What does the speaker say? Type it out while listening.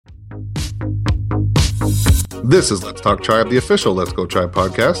This is Let's Talk Tribe, the official Let's Go Tribe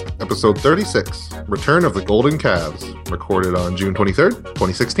podcast, episode 36, Return of the Golden Calves, recorded on June 23rd,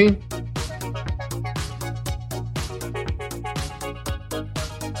 2016.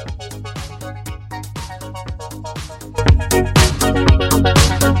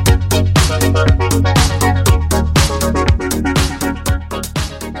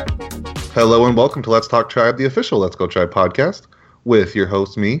 Hello and welcome to Let's Talk Tribe, the official Let's Go Tribe podcast, with your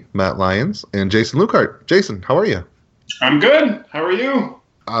host, me, Matt Lyons, and Jason Lukart. Jason, how are you? I'm good. How are you?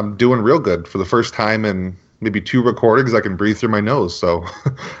 I'm doing real good. For the first time in maybe 2 recordings, I can breathe through my nose, so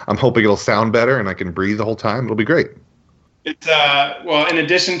I'm hoping it'll sound better and I can breathe the whole time. It'll be great. It's well, in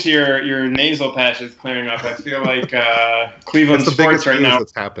addition to your nasal patches clearing up, I feel like Cleveland sports right now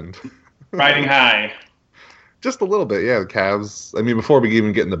that's happened. riding high. Just a little bit, yeah. The Cavs. I mean, before we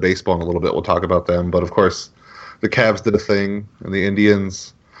even get into baseball in a little bit, we'll talk about them. But of course, the Cavs did a thing, and the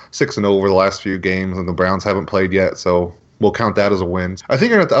Indians 6-0 over the last few games, and the Browns haven't played yet, so we'll count that as a win. I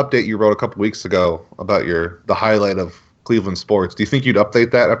think you're going to have to update. You wrote a couple weeks ago about the highlight of Cleveland sports. Do you think you'd update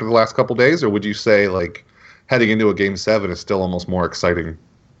that after the last couple days, or would you say like heading into a Game 7 is still almost more exciting?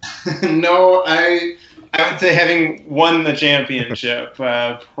 No, I would say having won the championship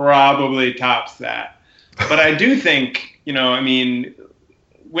probably tops that. But I do think,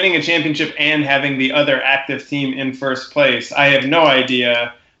 winning a championship and having the other active team in first place, I have no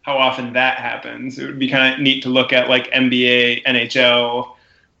idea how often that happens. It would be kind of neat to look at like NBA, NHL,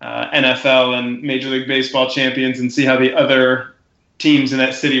 NFL, and Major League Baseball champions and see how the other teams in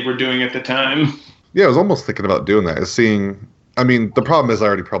that city were doing at the time. Yeah, I was almost thinking about doing that. The problem is I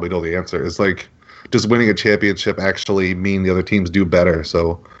already probably know the answer. Is like, does winning a championship actually mean the other teams do better?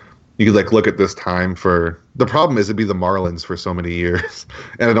 So you could like look at this time the problem is it'd be the Marlins for so many years.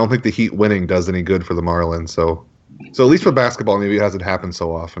 And I don't think the Heat winning does any good for the Marlins. So at least for basketball, maybe it hasn't happened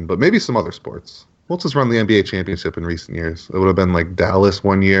so often, but maybe some other sports. We'll just run the NBA championship in recent years. It would have been like Dallas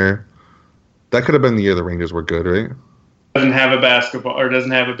one year. That could have been the year the Rangers were good, right? Doesn't have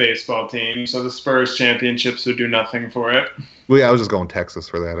a baseball team, so the Spurs championships would do nothing for it. Well, yeah, I was just going Texas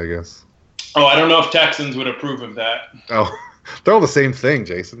for that, I guess. Oh, I don't know if Texans would approve of that. Oh, they're all the same thing,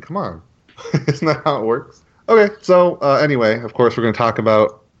 Jason. Come on. Isn't that how it works? Okay, so anyway, of course, we're going to talk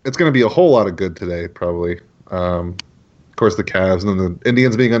about, it's going to be a whole lot of good today, probably. Of course, the Cavs and then the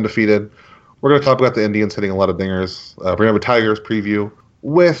Indians being undefeated. We're going to talk about the Indians hitting a lot of dingers. We're going to have a Tigers preview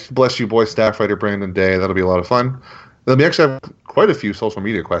with Bless You Boy staff writer Brandon Day. That'll be a lot of fun. Then we actually have quite a few social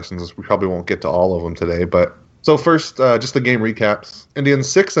media questions. We probably won't get to all of them today. But so first, just the game recaps. Indians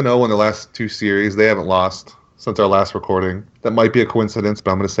 6-0 in the last 2 series. They haven't lost since our last recording. That might be a coincidence,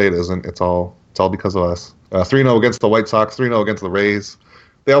 but I'm going to say it isn't. It's all because of us. 3-0 against the White Sox, 3-0 against the Rays.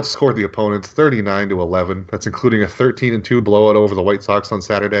 They outscored the opponents 39-11. That's including a 13-2 blowout over the White Sox on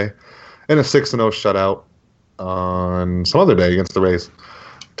Saturday and a 6-0 shutout on some other day against the Rays.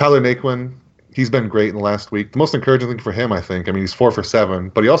 Tyler Naquin, he's been great in the last week. The most encouraging thing for him, I think, he's 4 for 7,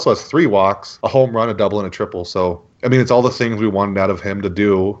 but he also has 3 walks, a home run, a double, and a triple. So, it's all the things we wanted out of him to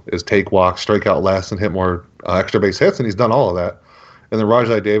do is take walks, strike out less, and hit more extra base hits, and he's done all of that. And then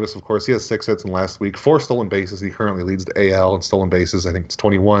Rajai Davis, of course, he has 6 hits in last week, 4 stolen bases. He currently leads the AL in stolen bases. I think it's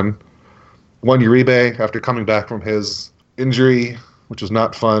 21. Juan Uribe, after coming back from his injury, which was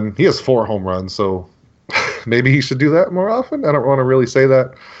not fun, he has 4 home runs, so maybe he should do that more often. I don't want to really say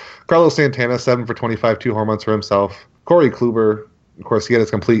that. Carlos Santana, 7 for 25, 2 home runs for himself. Corey Kluber, of course, he had his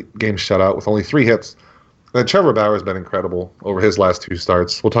complete game shutout with only 3 hits. And then Trevor Bauer has been incredible over his last 2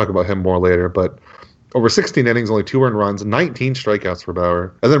 starts. We'll talk about him more later, but over 16 innings, only 2 earned runs, 19 strikeouts for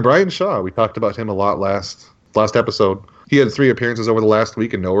Bauer. And then Brian Shaw, we talked about him a lot last episode. He had 3 appearances over the last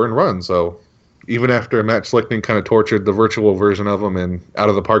week and no earned runs. So even after Matt Schlickman kind of tortured the virtual version of him in Out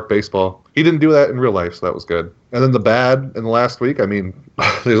of the Park baseball, he didn't do that in real life, so that was good. And then the bad in the last week,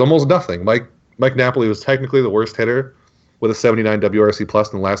 there's almost nothing. Mike Napoli was technically the worst hitter with a 79 WRC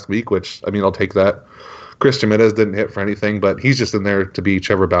plus in the last week, which, I'll take that. Chris Jimenez didn't hit for anything, but he's just in there to be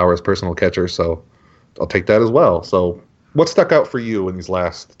Trevor Bauer's personal catcher, so I'll take that as well. So what stuck out for you in these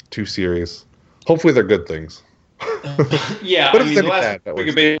last 2 series? Hopefully they're good things. Yeah, the last week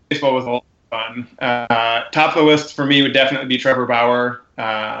of baseball was a lot of fun. Top of the list for me would definitely be Trevor Bauer.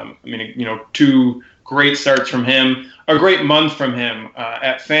 2 great starts from him. A great month from him.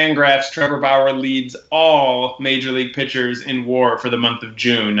 At Fangraphs, Trevor Bauer leads all Major League pitchers in WAR for the month of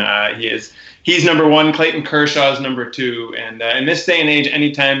June. He's number 1. Clayton Kershaw is number 2. And in this day and age,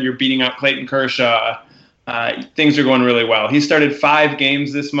 anytime you're beating out Clayton Kershaw, things are going really well. He started 5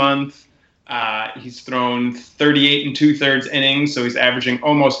 games this month. He's thrown 38 2/3 innings, so he's averaging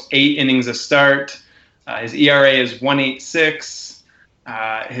almost 8 innings a start. His ERA is 1.86.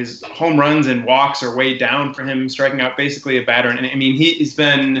 his home runs and walks are way down for him, striking out basically a batter. And I mean, he's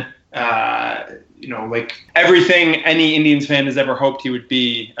been, like everything any Indians fan has ever hoped he would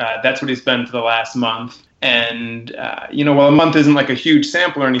be. That's what he's been for the last month. And, while a month isn't like a huge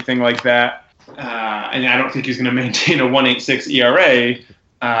sample or anything like that, and I don't think he's going to maintain a 1.86 ERA,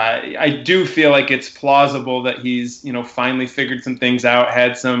 I do feel like it's plausible that he's, finally figured some things out,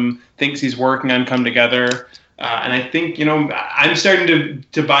 had some things he's working on come together. And I think, I'm starting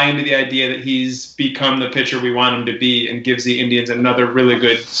to buy into the idea that he's become the pitcher we want him to be and gives the Indians another really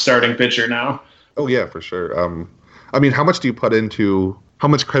good starting pitcher now. Oh, yeah, for sure. How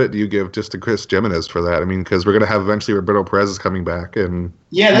much credit do you give just to Chris Gimenez for that? I mean, because we're going to have eventually Roberto Perez is coming back. And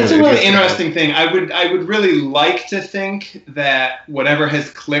yeah, that's a really interesting thing. I would really like to think that whatever has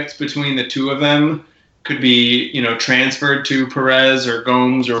clicked between the two of them could be, transferred to Perez or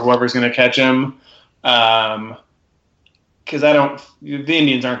Gomes or whoever's going to catch him. Because the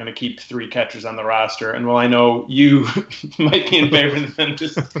Indians aren't going to keep 3 catchers on the roster. And while I know you might be in favor of them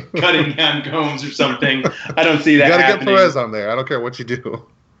just cutting down Gomes or something, I don't see that happening. You got to get Perez on there. I don't care what you do.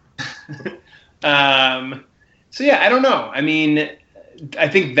 So, yeah, I don't know. I mean, I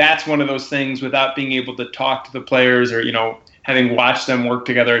think that's one of those things without being able to talk to the players or, having watched them work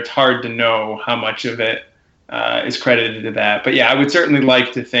together, it's hard to know how much of it is credited to that. But, yeah, I would certainly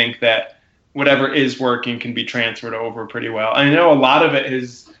like to think that whatever is working can be transferred over pretty well. I know a lot of it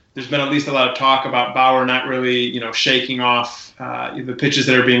there's been at least a lot of talk about Bauer not really, shaking off the pitches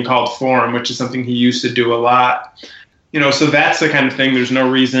that are being called for him, which is something he used to do a lot. So that's the kind of thing. There's no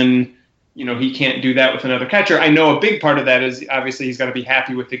reason, he can't do that with another catcher. I know a big part of that is obviously he's got to be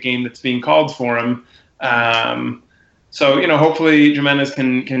happy with the game that's being called for him. So, hopefully Gimenez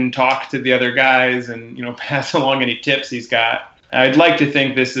can talk to the other guys and, pass along any tips he's got. I'd like to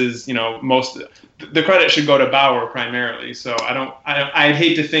think this is, the credit should go to Bauer primarily. So I'd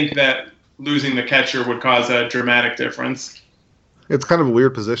hate to think that losing the catcher would cause a dramatic difference. It's kind of a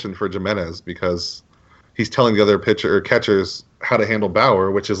weird position for Gimenez because he's telling the other catchers how to handle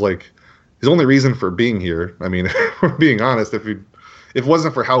Bauer, which is like his only reason for being here. I mean, if we're being honest, if it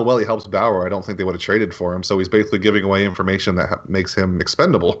wasn't for how well he helps Bauer, I don't think they would have traded for him. So he's basically giving away information that makes him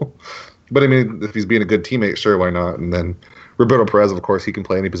expendable. But I mean, if he's being a good teammate, sure, why not? And then Roberto Perez, of course, he can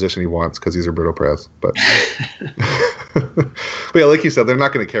play any position he wants because he's Roberto Perez. But, but yeah, like you said, they're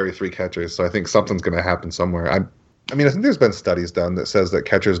not going to carry 3 catchers, so I think something's going to happen somewhere. I think there's been studies done that says that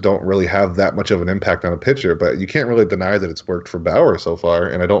catchers don't really have that much of an impact on a pitcher, but you can't really deny that it's worked for Bauer so far.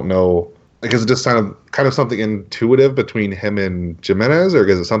 And I don't know, is it just kind of something intuitive between him and Gimenez, or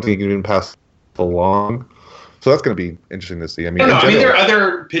is it something you can even pass along? So that's going to be interesting to see. There are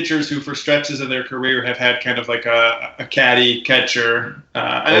other pitchers who, for stretches of their career, have had kind of like a caddy catcher.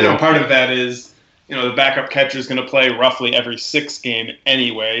 I know part of that is, the backup catcher is going to play roughly every 6th game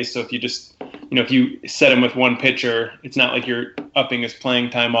anyway. So if you just, if you set him with one pitcher, it's not like you're upping his playing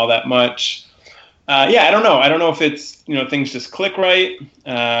time all that much. I don't know. I don't know if it's, things just click right.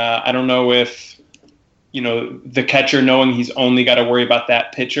 I don't know if, the catcher knowing he's only got to worry about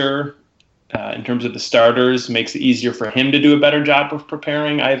that pitcher in terms of the starters makes it easier for him to do a better job of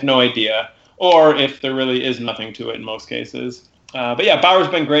preparing. I have no idea. Or if there really is nothing to it in most cases. But yeah, Bauer's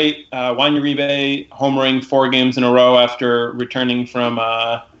been great. Juan Uribe homering 4 games in a row after returning from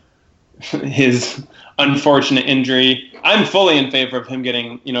his unfortunate injury. I'm fully in favor of him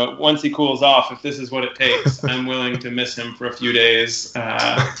getting, once he cools off, if this is what it takes, I'm willing to miss him for a few days.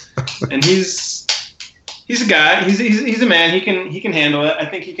 And he's a guy. He's a man. He can handle it. I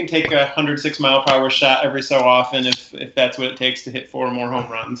think he can take a 106-mile-per-hour shot every so often if that's what it takes to hit 4 more home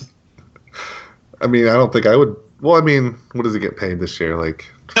runs. I mean, I don't think I would. Well, I mean, what does he get paid this year?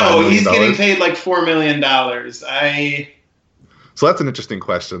 Like he's getting paid like $4 million. So that's an interesting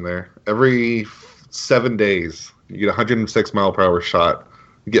question there. Every 7 days, you get a 106-mile-per-hour shot.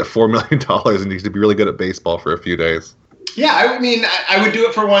 You get $4 million, and you need to be really good at baseball for a few days. Yeah, I mean, I would do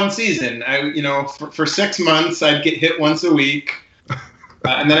it for one season. For 6 months, I'd get hit once a week,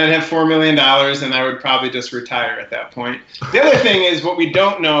 and then I'd have $4 million, and I would probably just retire at that point. The other thing is, what we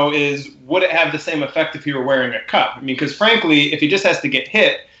don't know is, would it have the same effect if he were wearing a cup? I mean, because frankly, if he just has to get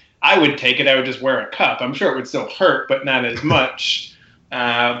hit, I would take it. I would just wear a cup. I'm sure it would still hurt, but not as much.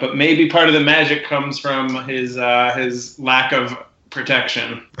 But maybe part of the magic comes from his lack of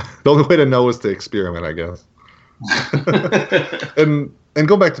protection. The only way to know is to experiment, I guess. And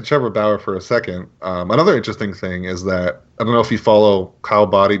go back to Trevor Bauer for a second. Another interesting thing is that, I don't know if you follow Kyle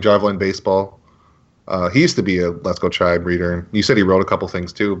Boddy, Driveline Baseball. He used to be a Let's Go Tribe reader. And you said he wrote a couple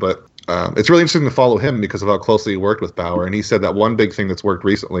things too, but it's really interesting to follow him because of how closely he worked with Bauer. And he said that one big thing that's worked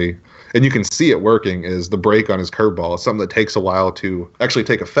recently, and you can see it working, is the break on his curveball. It's something that takes a while to actually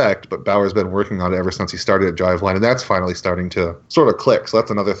take effect, but Bauer's been working on it ever since he started at Driveline, and that's finally starting to sort of click. So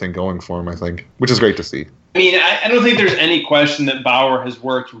that's another thing going for him, I think, which is great to see. I mean, I don't think there's any question that Bauer has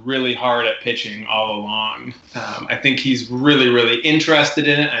worked really hard at pitching all along. I think he's really, really interested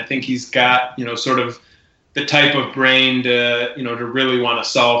in it. I think he's got, sort of the type of brain to really want to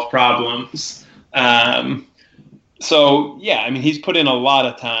solve problems. So yeah, I mean, he's put in a lot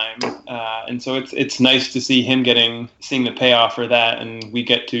of time, and so it's nice to see him seeing the payoff for that, and we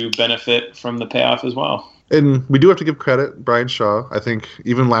get to benefit from the payoff as well. And we do have to give credit, Bryan Shaw. I think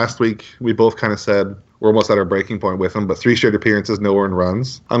even last week we both kind of said we're almost at our breaking point with him, but 3 straight appearances, no earned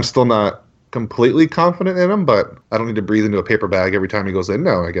runs. I'm still not completely confident in him, but I don't need to breathe into a paper bag every time he goes in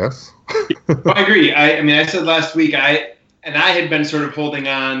now, I guess. I agree. I said last week I had been sort of holding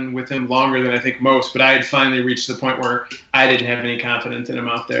on with him longer than I think most, but I had finally reached the point where I didn't have any confidence in him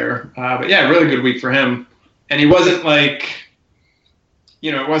out there. But yeah, really good week for him. And he wasn't like,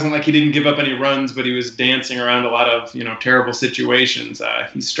 it wasn't like he didn't give up any runs, but he was dancing around a lot of, terrible situations.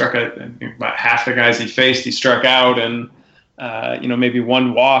 He struck out about half the guys he faced. He struck out and, maybe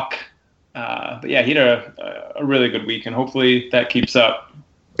one walk. But yeah, he had a really good week, and hopefully that keeps up.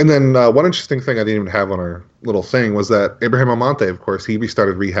 And then one interesting thing I didn't even have on our little thing was that Abraham Almonte, of course, he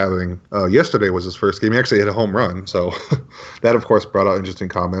restarted rehabbing. Yesterday was his first game. He actually hit a home run, so that, of course, brought out interesting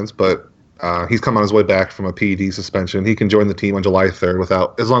comments. But he's come on his way back from a PED suspension. He can join the team on July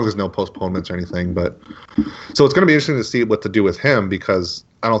 3rd as long as there's no postponements or anything. But so it's going to be interesting to see what to do with him, because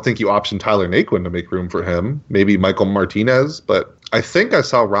I don't think you option Tyler Naquin to make room for him. Maybe Michael Martinez, but I think I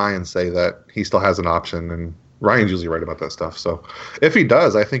saw Ryan say that he still has an option, and Ryan's usually right about that stuff. So if he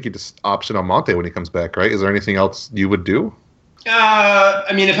does, I think you just option Almonte when he comes back, right? Is there anything else you would do?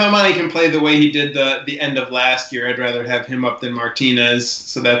 If Almonte can play the way he did the end of last year, I'd rather have him up than Martinez.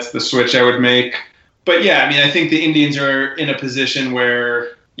 So that's the switch I would make. But yeah, I think the Indians are in a position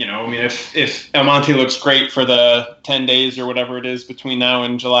where, if Almonte looks great for the 10 days or whatever it is between now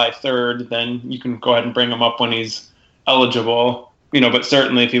and July 3rd, then you can go ahead and bring him up when he's eligible. But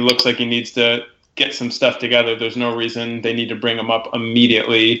certainly if he looks like he needs to get some stuff together, there's no reason they need to bring him up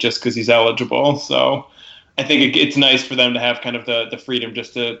immediately just because he's eligible. So I think it's nice for them to have kind of the freedom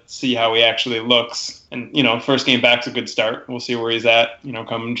just to see how he actually looks. And, first game back's a good start. We'll see where he's at,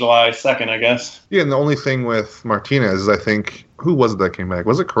 come July 2nd, I guess. Yeah, and the only thing with Martinez is I think, who was it that came back?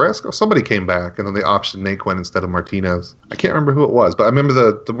 Was it Carrasco? Somebody came back, and then they optioned Naquin instead of Martinez. I can't remember who it was, but I remember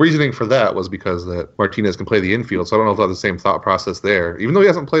the reasoning for that was because that Martinez can play the infield, so I don't know if that's the same thought process there. Even though he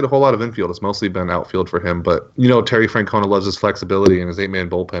hasn't played a whole lot of infield, it's mostly been outfield for him. But, Terry Francona loves his flexibility and his 8-man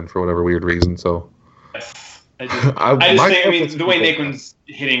bullpen for whatever weird reason, so... I just think, the way Naquin's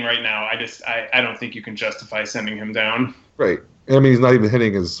hitting right now, I don't think you can justify sending him down. Right. He's not even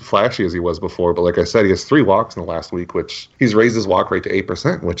hitting as flashy as he was before, but like I said, he has 3 walks in the last week, which he's raised his walk rate to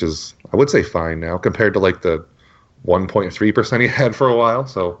 8%, which is, I would say, fine now compared to like the 1.3% he had for a while.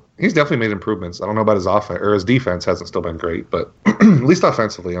 So he's definitely made improvements. I don't know about his offense, or his defense hasn't still been great, but at least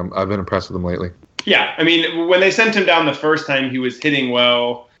offensively, I've been impressed with him lately. Yeah, when they sent him down the first time, he was hitting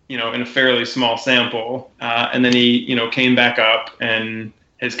well, in a fairly small sample, and then he, came back up and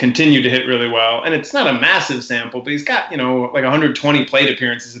has continued to hit really well. And it's not a massive sample, but he's got, like 120 plate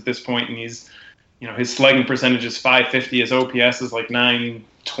appearances at this point, and he's, his slugging percentage is .550, his OPS is like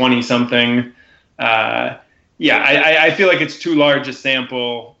 920 something. I feel like it's too large a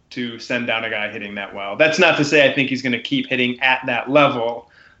sample to send down a guy hitting that well. That's not to say I think he's going to keep hitting at that level,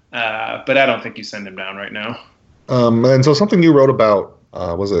 but I don't think you send him down right now. And so something you wrote about,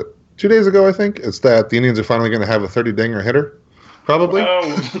 was it 2 days ago, I think? It's that the Indians are finally going to have a 30-dinger hitter, probably.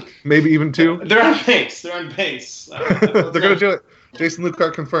 Maybe even 2. They're on pace. They're going to do it. Jason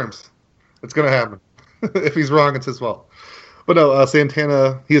Lukart confirms. It's going to happen. If he's wrong, it's his fault. But no,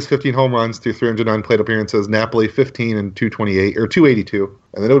 Santana, he has 15 home runs through 309 plate appearances. Napoli, 15 and 282.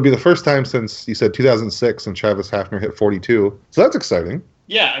 And then it would be the first time since, you said, 2006, and Travis Hafner hit 42. So that's exciting.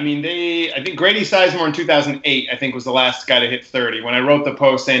 Yeah, I think Grady Sizemore in 2008, I think, was the last guy to hit 30. When I wrote the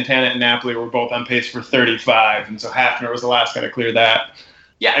post, Santana and Napoli were both on pace for 35, and so Hafner was the last guy to clear that.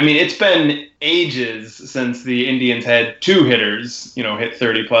 Yeah, it's been ages since the Indians had 2 hitters, hit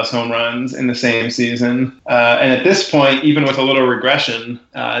 30-plus home runs in the same season. And at this point, even with a little regression,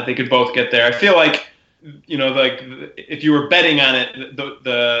 they could both get there. I feel like, if you were betting on it,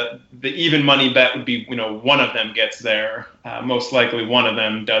 the even money bet would be, one of them gets there. Most likely one of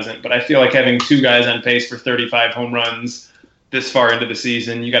them doesn't. But I feel like having 2 guys on pace for 35 home runs this far into the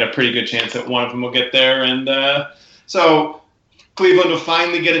season, you got a pretty good chance that one of them will get there. And so Cleveland will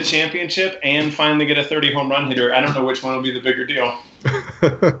finally get a championship and finally get a 30 home run hitter. I don't know which one will be the bigger deal.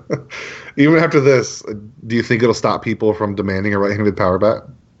 Even after this, do you think it'll stop people from demanding a right-handed power bat?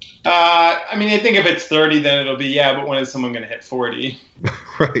 I mean, I think if it's 30, then it'll be, but when is someone going to hit 40?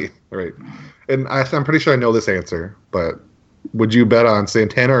 Right. And I'm pretty sure I know this answer, but would you bet on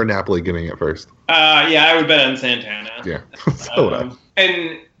Santana or Napoli getting it first? I would bet on Santana. Yeah, so would I.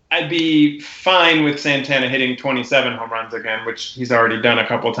 And I'd be fine with Santana hitting 27 home runs again, which he's already done a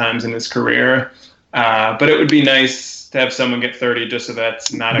couple times in his career. But it would be nice to have someone get 30 just so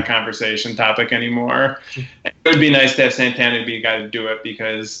that's not a conversation topic anymore. It would be nice to have Santana be a guy to do it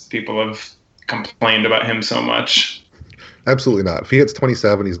because people have complained about him so much. Absolutely not. If he hits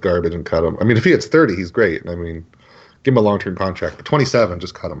 27, he's garbage and cut him. I mean, if he hits 30, he's great. I mean, give him a long-term contract. But 27,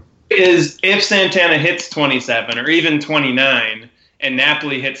 just cut him. If Santana hits 27 or even 29 and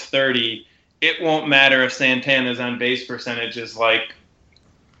Napoli hits 30, it won't matter if Santana's on base percentage is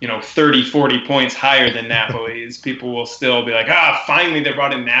 30, 40 points higher than Napoli's. People will still be like, finally they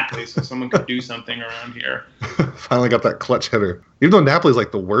brought in Napoli so someone could do something around here. Finally got that clutch hitter. Even though Napoli's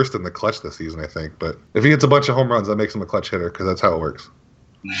the worst in the clutch this season, I think. But if he hits a bunch of home runs, that makes him a clutch hitter because that's how it works.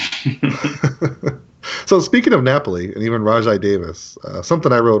 So speaking of Napoli and even Rajai Davis,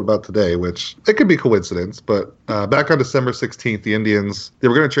 something I wrote about today, which it could be coincidence, but back on December 16th, the Indians, they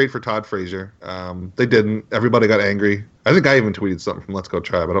were going to trade for Todd Frazier. They didn't. Everybody got angry. I think I even tweeted something from Let's Go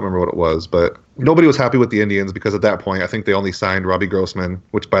Tribe. I don't remember what it was, but nobody was happy with the Indians because at that point, I think they only signed Robbie Grossman,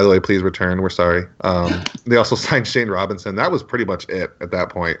 which, by the way, please return. We're sorry. They also signed Shane Robinson. That was pretty much it at that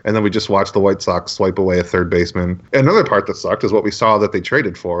point. And then we just watched the White Sox swipe away a third baseman. And another part that sucked is what we saw that they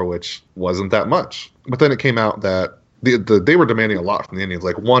traded for, which wasn't that much. But then it came out that they were demanding a lot from the Indians,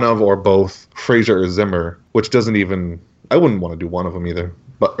 like one of or both Frazier or Zimmer, which doesn't even – I wouldn't want to do one of them either.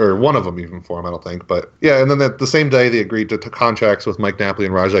 Or one of them even for him, I don't think. But yeah, and then the same day they agreed to contracts with Mike Napoli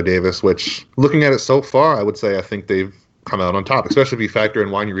and Rajai Davis, which looking at it so far, I would say I think they've come out on top, especially if you factor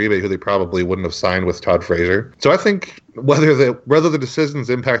in Juan Uribe, who they probably wouldn't have signed with Todd Frazier. So I think whether the decisions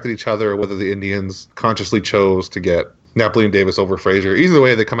impacted each other or whether the Indians consciously chose to get Napoli and Davis over Frazier, either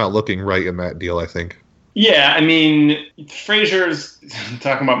way, they come out looking right in that deal, I think. Yeah, I mean, Frazier's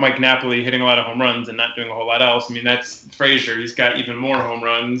talking about Mike Napoli hitting a lot of home runs and not doing a whole lot else. I mean, that's Frazier. He's got even more home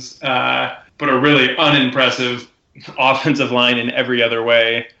runs, but a really unimpressive offensive line in every other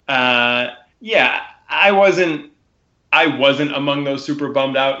way. I wasn't among those super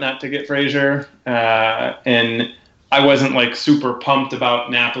bummed out not to get Frazier, and I wasn't super pumped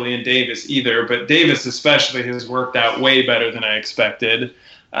about Napoli and Davis either. But Davis especially has worked out way better than I expected.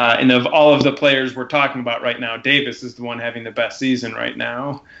 And of all of the players we're talking about right now, Davis is the one having the best season right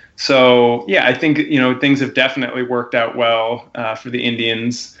now. So, yeah, I think, things have definitely worked out well for the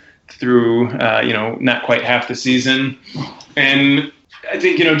Indians through, not quite half the season. And I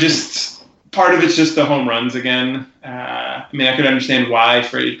think, just part of it's just the home runs again. I could understand why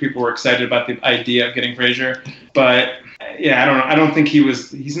people were excited about the idea of getting Frazier. But, yeah, I don't know. I don't think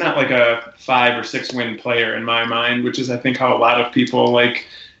he's not like a 5 or 6 win player in my mind, which is, I think, how a lot of people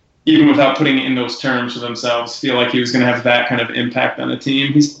even without putting it in those terms for themselves, feel like he was going to have that kind of impact on a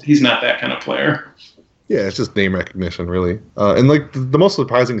team. He's not that kind of player. Yeah, it's just name recognition, really. And the most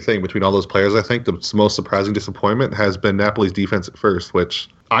surprising thing between all those players, I think, the most surprising disappointment has been Napoli's defense at first, which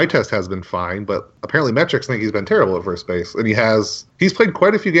eye test has been fine, but apparently metrics think he's been terrible at first base. And he's played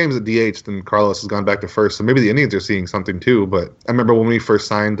quite a few games at DH, and Carlos has gone back to first, so maybe the Indians are seeing something too. But I remember when we first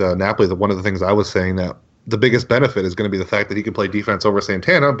signed Napoli, one of the things I was saying that the biggest benefit is going to be the fact that he can play defense over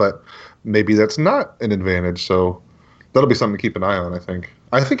Santana, but maybe that's not an advantage. So that'll be something to keep an eye on, I think.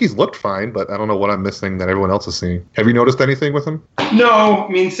 I think he's looked fine, but I don't know what I'm missing that everyone else is seeing. Have you noticed anything with him? No,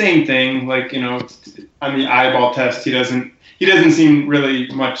 same thing. On the eyeball test, he doesn't seem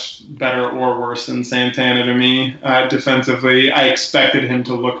really much better or worse than Santana to me defensively. I expected him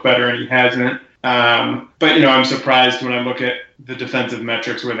to look better, and he hasn't. But I'm surprised when I look at the defensive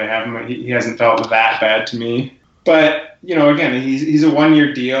metrics where they have him. He hasn't felt that bad to me. But again, he's a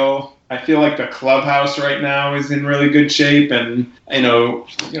 1-year deal. I feel like the clubhouse right now is in really good shape, and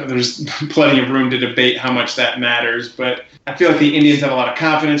there's plenty of room to debate how much that matters. But I feel like the Indians have a lot of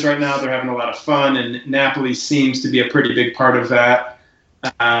confidence right now. They're having a lot of fun, and Napoli seems to be a pretty big part of that.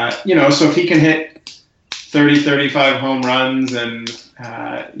 So if he can hit 30, 35 home runs and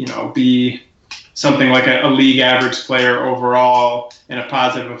be something like a league average player overall and a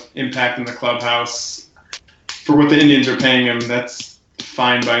positive impact in the clubhouse for what the Indians are paying him, that's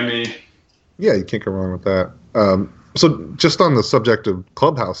fine by me. Yeah, you can't go wrong with that. So just on the subject of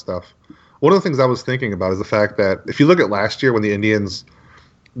clubhouse stuff, one of the things I was thinking about is the fact that if you look at last year when the Indians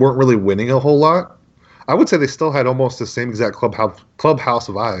weren't really winning a whole lot, I would say they still had almost the same exact clubhouse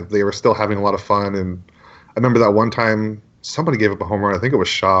vibe. They were still having a lot of fun, and I remember that one time somebody gave up a home run. I think it was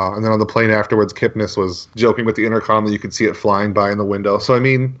Shaw. And then on the plane afterwards, Kipnis was joking with the intercom that you could see it flying by in the window. So, I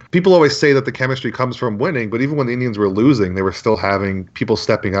mean, people always say that the chemistry comes from winning, but even when the Indians were losing, they were still having people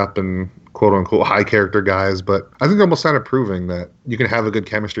stepping up and quote-unquote high-character guys. But I think they're almost kind of proving that you can have a good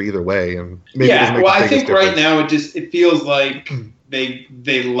chemistry either way. And maybe I think right now it feels like they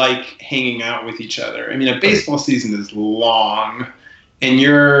like hanging out with each other. I mean, a baseball season is long, and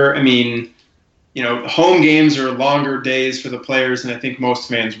home games are longer days for the players than I think most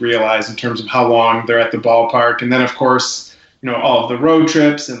fans realize in terms of how long they're at the ballpark. And then, of course, all of the road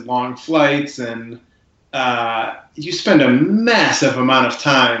trips and long flights, and you spend a massive amount of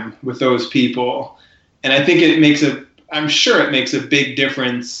time with those people. And I think I'm sure it makes a big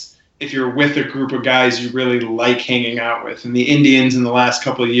difference if you're with a group of guys you really like hanging out with. And the Indians in the last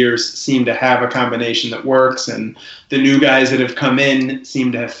couple of years seem to have a combination that works, and the new guys that have come in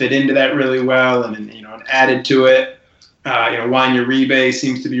seem to have fit into that really well and added to it. Juan Uribe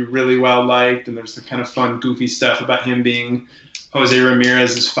seems to be really well liked, and there's the kind of fun, goofy stuff about him being Jose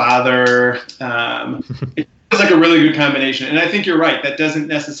Ramirez's father. It's like a really good combination. And I think you're right. That doesn't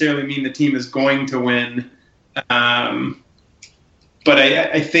necessarily mean the team is going to win. But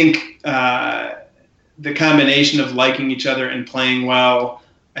I think the combination of liking each other and playing well,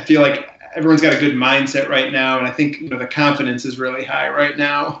 I feel like everyone's got a good mindset right now, and I think the confidence is really high right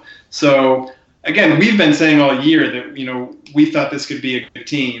now. So again, we've been saying all year that we thought this could be a good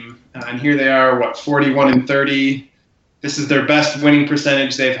team, and here they are, 41-30. This is their best winning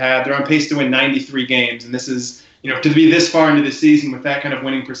percentage they've had. They're on pace to win 93 games, and this is to be this far into the season with that kind of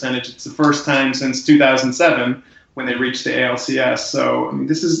winning percentage. It's the first time since 2007. When they reached the ALCS. So, I mean,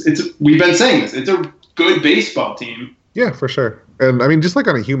 we've been saying this. It's a good baseball team. Yeah, for sure. And, I mean, just like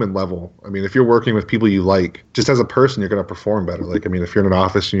on a human level, I mean, if you're working with people you like, just as a person, you're going to perform better. Like, I mean, if you're in an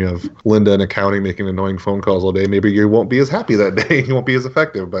office and you have Linda in accounting making annoying phone calls all day, maybe you won't be as happy that day. You won't be as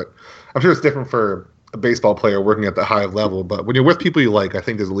effective. But I'm sure it's different for a baseball player working at the high level. But when you're with people you like, I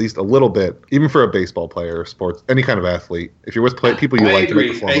think there's at least a little bit, even for a baseball player, sports, any kind of athlete, if you're with people you like,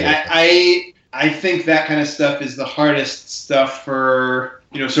 agree. To make I think that kind of stuff is the hardest stuff for,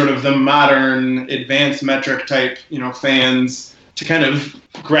 sort of the modern advanced metric type, fans to kind of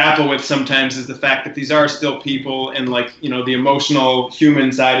grapple with sometimes, is the fact that these are still people, and the emotional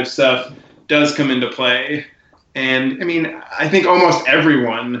human side of stuff does come into play. And I mean, I think almost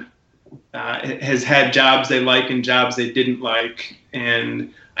everyone has had jobs they like and jobs they didn't like.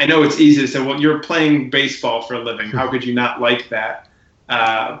 And I know it's easy to say, well, you're playing baseball for a living. How could you not like that?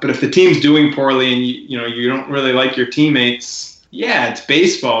 But if the team's doing poorly and you don't really like your teammates, yeah, it's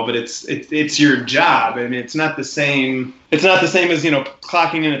baseball, but it's your job. I mean, it's not the same. It's not the same as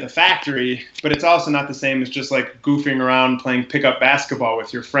clocking in at the factory, but it's also not the same as just like goofing around playing pickup basketball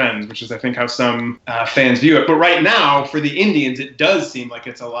with your friends, which is I think how some fans view it. But right now, for the Indians, it does seem like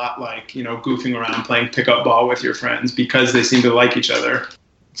it's a lot like goofing around playing pickup ball with your friends because they seem to like each other.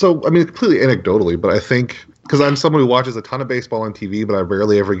 So I mean, completely anecdotally, but I think. Because I'm someone who watches a ton of baseball on TV, but I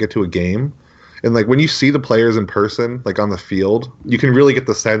rarely ever get to a game. And, when you see the players in person, on the field, you can really get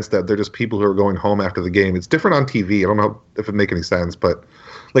the sense that they're just people who are going home after the game. It's different on TV. I don't know if it makes any sense, but,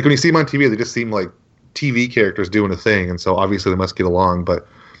 when you see them on TV, they just seem like TV characters doing a thing, and so obviously they must get along. But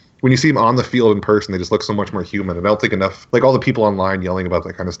when you see them on the field in person, they just look so much more human. And I don't think enough, all the people online yelling about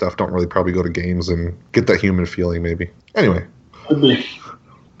that kind of stuff don't really probably go to games and get that human feeling, maybe. Anyway.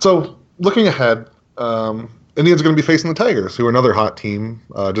 So, looking ahead, Indians are going to be facing the Tigers, who are another hot team.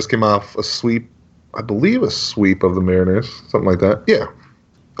 Just came off a sweep, I believe a sweep of the Mariners, something like that. Yeah.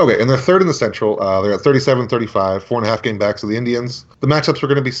 Okay, and they're third in the Central. They're at 37-35, 4.5 game backs of the Indians. The matchups we're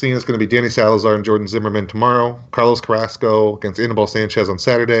going to be seeing is going to be Danny Salazar and Jordan Zimmerman tomorrow, Carlos Carrasco against Anibal Sanchez on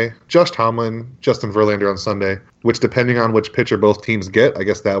Saturday, Josh Tomlin, Justin Verlander on Sunday, which depending on which pitcher both teams get, I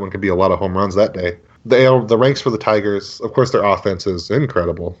guess that one could be a lot of home runs that day. The ranks for the Tigers, of course, their offense is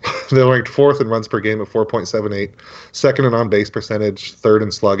incredible. They're ranked fourth in runs per game at 4.78, second in on-base percentage, third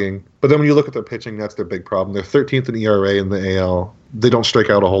in slugging. But then when you look at their pitching, that's their big problem. They're 13th in ERA in the AL. They don't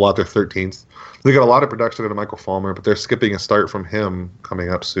strike out a whole lot. They're 13th. They got a lot of production out of Michael Fulmer, but they're skipping a start from him coming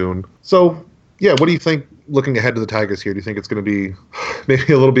up soon. So, yeah, what do you think looking ahead to the Tigers here? Do you think it's going to be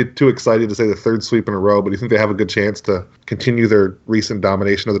maybe a little bit too excited to say the third sweep in a row, but do you think they have a good chance to continue their recent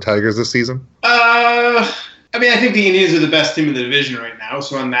domination of the Tigers this season? I mean, I think the Indians are the best team in the division right now.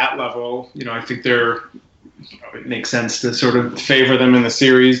 So on that level, I think it makes sense to sort of favor them in the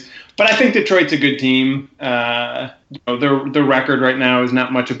series. But I think Detroit's a good team. Their record right now is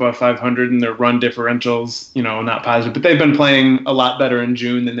not much above 500, and their run differentials, not positive. But they've been playing a lot better in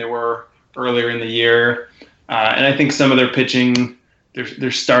June than they were earlier in the year. And I think some of their pitching,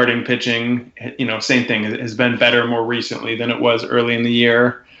 their starting pitching, same thing, has been better more recently than it was early in the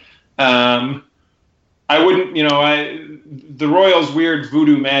year. I wouldn't, the Royals' weird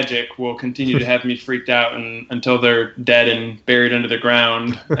voodoo magic will continue to have me freaked out until they're dead and buried under the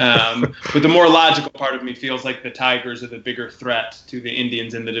ground. But the more logical part of me feels like the Tigers are the bigger threat to the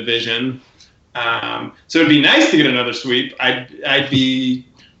Indians in the division. So it'd be nice to get another sweep. I'd be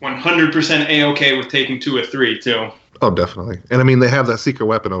 100% A-okay with taking 2 or 3 too. Oh, definitely. And I mean, they have that secret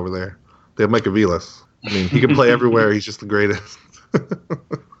weapon over there. They have Mike Aviles. I mean, he can play everywhere. He's just the greatest.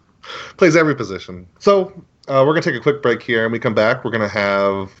 Plays every position. So we're going to take a quick break here, and we come back. We're going to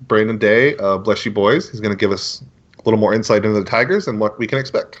have Brandon Day, Bless You Boys. He's going to give us a little more insight into the Tigers and what we can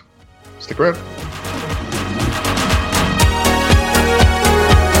expect. Stick around.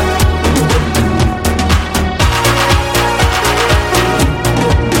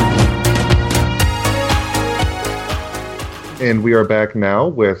 And we are back now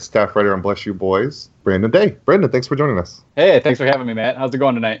with staff writer on Bless You Boys, Brandon Day. Brandon, thanks for joining us. Hey, thanks for having me, Matt. How's it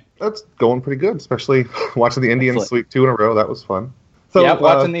going tonight? That's going pretty good, especially watching the Indians sweep 2 in a row. That was fun. So, yeah,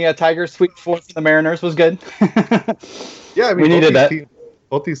 watching the Tigers sweep 4 for the Mariners was good. Yeah, I mean, we needed that.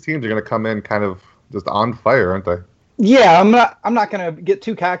 Both these teams are going to come in kind of just on fire, aren't they? Yeah, I'm not going to get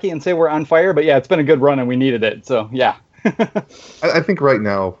too cocky and say we're on fire, but yeah, it's been a good run and we needed it. So, yeah. I think right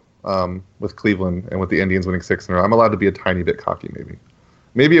now, with Cleveland and with the Indians winning 6 in a row, I'm allowed to be a tiny bit cocky, maybe.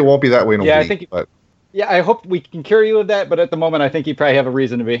 Maybe it won't be that way in a week. I hope we can cure you of that, but at the moment, I think you probably have a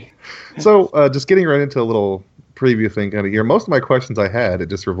reason to be. So, just getting right into a little preview thing kind of here, most of my questions I had, it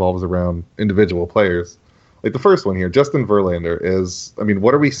just revolves around individual players. Like the first one here, Justin Verlander is, I mean,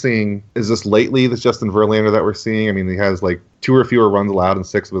 what are we seeing? Is this lately, this Justin Verlander that we're seeing? I mean, he has like 2 or fewer runs allowed in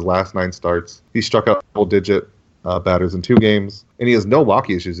 6 of his last 9 starts. He struck out double-digit batters in 2 games, and he has no walk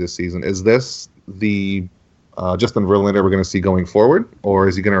issues this season. Is this the Justin Verlander we're going to see going forward, or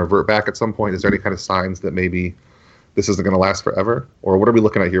is he going to revert back at some point? Is there any kind of signs that maybe this isn't going to last forever, or what are we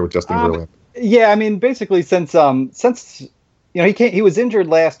looking at here with Justin Verlander? Yeah, I mean, basically since he was injured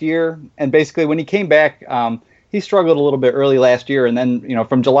last year, and basically when he came back, he struggled a little bit early last year, and then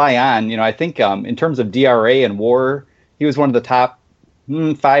from July on, I think in terms of DRA and WAR, he was one of the top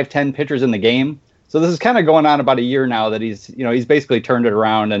 5-10 pitchers in the game. So this is kind of going on about a year now that he's basically turned it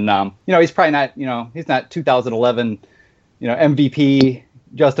around, and he's probably not he's not 2011 MVP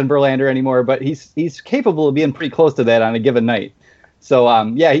Justin Verlander anymore, but he's capable of being pretty close to that on a given night. So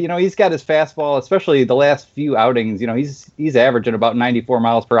he's got his fastball, especially the last few outings. He's averaging about 94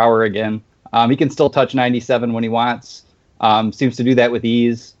 miles per hour again. He can still touch 97 when he wants. Seems to do that with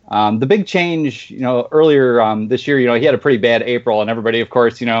ease. The big change, earlier this year, he had a pretty bad April, and everybody, of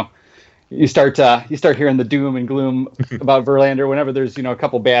course, you start hearing the doom and gloom about Verlander whenever there's a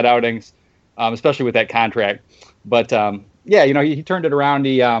couple bad outings, especially with that contract. But he turned it around.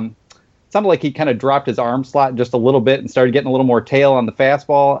 He sounded like he kind of dropped his arm slot just a little bit and started getting a little more tail on the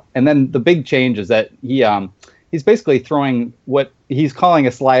fastball. And then the big change is that he's basically throwing what he's calling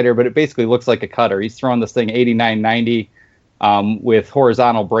a slider, but it basically looks like a cutter. He's throwing this thing 89-90 with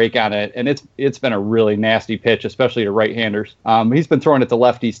horizontal break on it, and it's been a really nasty pitch, especially to right-handers. He's been throwing it to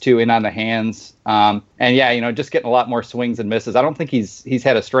lefties too, in on the hands, and just getting a lot more swings and misses. I don't think he's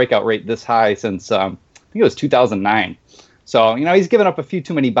had a strikeout rate this high since I think it was 2009. So he's given up a few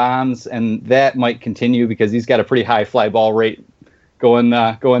too many bombs, and that might continue because he's got a pretty high fly ball rate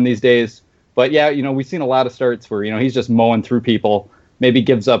going these days. But we've seen a lot of starts where he's just mowing through people. Maybe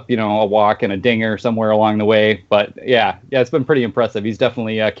gives up, a walk and a dinger somewhere along the way. But, it's been pretty impressive. He's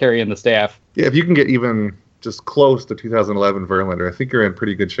definitely carrying the staff. Yeah, if you can get even just close to 2011 Verlander, I think you're in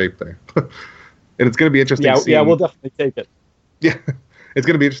pretty good shape there. And it's going to be interesting seeing... Yeah, we'll definitely take it. Yeah, it's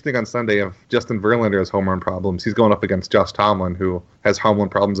going to be interesting on Sunday if Justin Verlander has home run problems. He's going up against Josh Tomlin, who has home run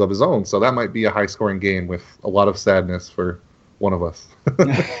problems of his own. So that might be a high-scoring game with a lot of sadness for one of us.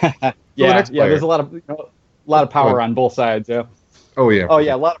 There's a lot of power on both sides, yeah. Oh yeah.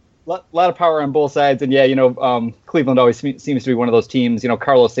 A lot of power on both sides, and Cleveland always seems to be one of those teams.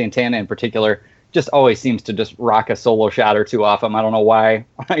 Carlos Santana in particular just always seems to just rock a solo shot or two off him. I don't know why.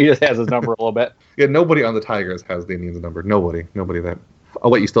 He just has his number a little bit. Yeah, nobody on the Tigers has the Indians' number. Nobody that. Oh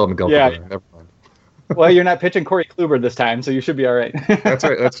wait, you still have Miguel Cabrera. Never mind. Well, you're not pitching Corey Kluber this time, so you should be all right. That's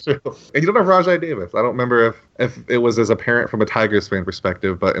right. That's true. And you don't have Rajai Davis. I don't remember if it was as apparent from a Tigers fan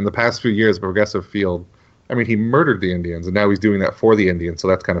perspective, but in the past few years, Progressive Field, I mean, he murdered the Indians, and now he's doing that for the Indians, so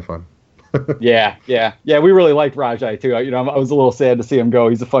that's kind of fun. Yeah. We really liked Rajai, too. I was a little sad to see him go.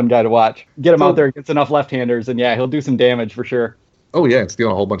 He's a fun guy to watch. Get him out there against enough left-handers, and, he'll do some damage for sure. Oh, yeah, and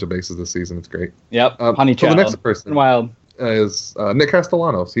stealing a whole bunch of bases this season. It's great. Yep, Honey Chow. The next person. Wild. is Nick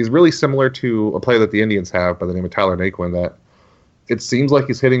Castellanos. He's really similar to a player that the Indians have by the name of Tyler Naquin. That it seems like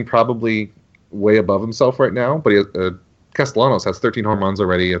he's hitting probably way above himself right now, but Castellanos has 13 home runs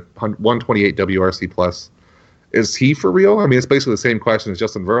already, 128 WRC plus. Is he for real? I mean, it's basically the same question as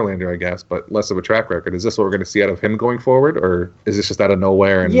Justin Verlander, I guess, but less of a track record. Is this what we're going to see out of him going forward, or is this just out of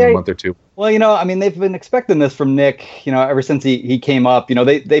nowhere in a month or two? Well, I mean, they've been expecting this from Nick, ever since he came up.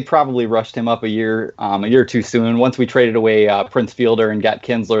 They probably rushed him up a year too soon. Once we traded away Prince Fielder and got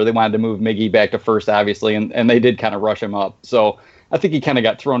Kinsler, they wanted to move Miggy back to first, obviously, and they did kind of rush him up. So I think he kind of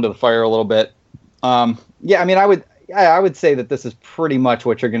got thrown to the fire a little bit. I mean, I would say that this is pretty much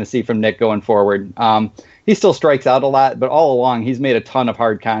what you're going to see from Nick going forward. He still strikes out a lot, but all along he's made a ton of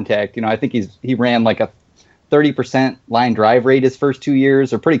hard contact. I think he ran like a 30% line drive rate his first 2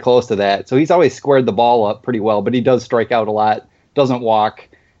 years, or pretty close to that. So he's always squared the ball up pretty well, but he does strike out a lot, doesn't walk.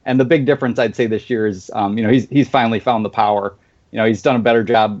 And the big difference I'd say this year is, he's finally found the power. He's done a better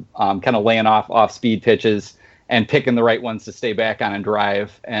job kind of laying off speed pitches and picking the right ones to stay back on and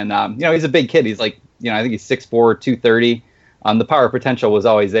drive. And, he's a big kid. He's like, I think he's 6'4", 230. The power potential was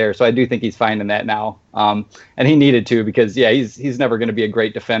always there, so I do think he's finding that now. And he needed to, because he's never going to be a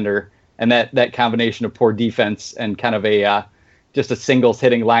great defender, and that combination of poor defense and kind of just a singles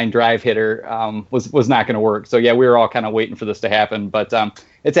hitting line drive hitter was not going to work. So we were all kind of waiting for this to happen, but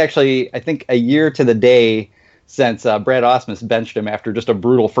it's actually, I think, a year to the day since Brad Ausmus benched him after just a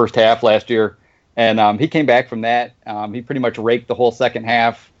brutal first half last year, and he came back from that. He pretty much raked the whole second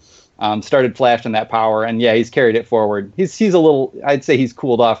half. Started flashing that power, and he's carried it forward. He's a little, I'd say he's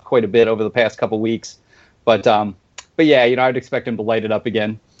cooled off quite a bit over the past couple weeks, but I'd expect him to light it up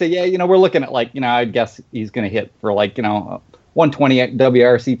again. So we're looking at I'd guess he's going to hit for 120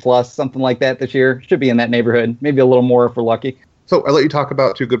 WRC plus, something like that this year. Should be in that neighborhood, maybe a little more if we're lucky. So I let you talk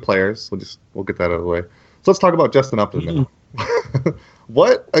about two good players. We'll get that out of the way. So let's talk about Justin Upton now.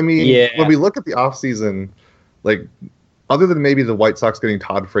 When we look at the offseason, other than maybe the White Sox getting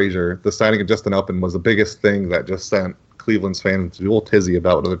Todd Frazier, the signing of Justin Upton was the biggest thing that just sent Cleveland's fans to a little tizzy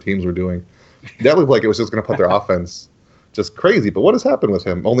about what other teams were doing. That looked like it was just going to put their offense just crazy. But what has happened with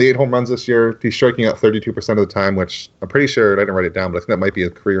him? Only 8 home runs this year. He's striking out 32% of the time, which I'm pretty sure, I didn't write it down, but I think that might be a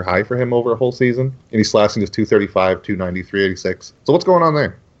career high for him over a whole season. And he's slashing just 235, 290, 386. So what's going on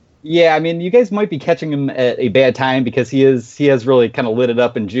there? Yeah, I mean, you guys might be catching him at a bad time, because he has really kind of lit it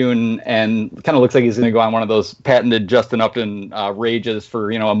up in June, and kind of looks like he's going to go on one of those patented Justin Upton rages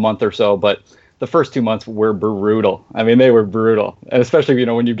for a month or so. But the first 2 months were brutal. I mean, they were brutal, and especially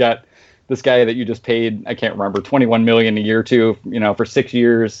when you've got this guy that you just paid, I can't remember, $21 million a year to, for 6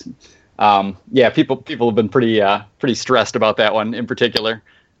 years. People have been pretty stressed about that one in particular.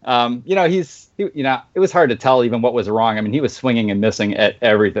 It was hard to tell even what was wrong. I mean, he was swinging and missing at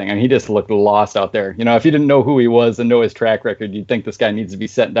everything. I mean, he just looked lost out there. If you didn't know who he was and know his track record, you'd think this guy needs to be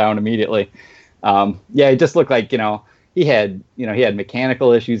set down immediately. It just looked like, he had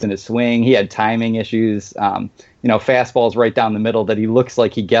mechanical issues in his swing. He had timing issues, fastballs right down the middle that he looks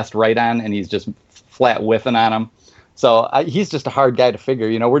like he guessed right on, and he's just flat whiffing on them. So he's just a hard guy to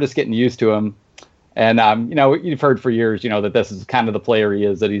figure. We're just getting used to him. And, you've heard for years, that this is kind of the player he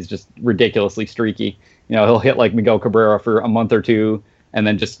is, that he's just ridiculously streaky. He'll hit like Miguel Cabrera for a month or two, and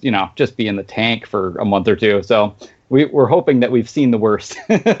then just be in the tank for a month or two. So we're hoping that we've seen the worst.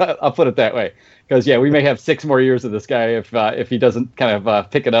 I'll put it that way. Because, we may have 6 more years of this guy if he doesn't kind of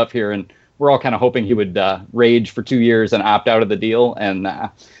pick it up here. And we're all kind of hoping he would rage for 2 years and opt out of the deal. And,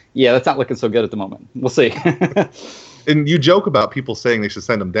 that's not looking so good at the moment. We'll see. And you joke about people saying they should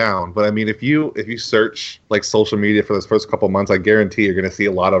send him down, but I mean, if you search social media for those first couple months, I guarantee you're going to see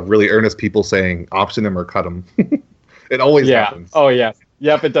a lot of really earnest people saying option him or cut him. It always happens. Oh yeah,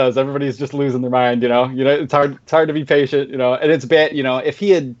 yep, it does. Everybody's just losing their mind. It's hard to be patient. And it's bad. If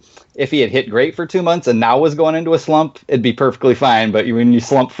he had hit great for 2 months and now was going into a slump, it'd be perfectly fine. But when you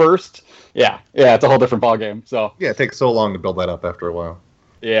slump first, it's a whole different ballgame. So it takes so long to build that up after a while.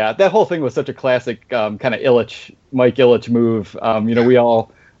 Yeah, that whole thing was such a classic kind of Mike Ilitch move. We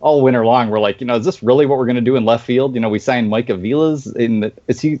all winter long were like, is this really what we're going to do in left field? We signed Mike Avila's.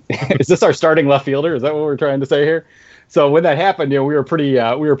 Is this our starting left fielder? Is that what we're trying to say here? So when that happened, we were pretty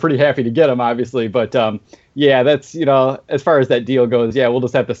happy to get him, obviously. But that's as far as that deal goes, we'll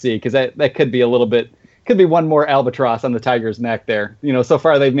just have to see, because that could be one more albatross on the Tigers' neck there. So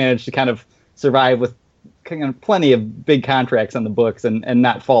far they've managed to kind of survive with plenty of big contracts on the books and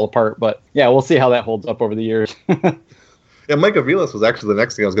not fall apart. But we'll see how that holds up over the years. Yeah, Mike Aviles was actually the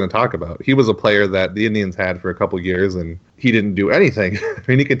next thing I was going to talk about. He was a player that the Indians had for a couple of years, and he didn't do anything. I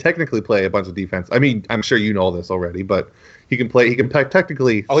mean, he can technically play a bunch of defense. I mean, I'm sure you know this already, but he can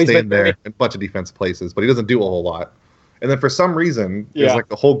technically stand there in a bunch of defense places, but he doesn't do a whole lot. And then for some reason, there's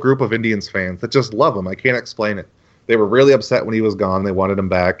like a whole group of Indians fans that just love him. I can't explain it. They were really upset when he was gone. They wanted him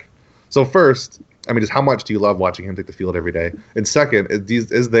back. So first, I mean, just how much do you love watching him take the field every day? And second,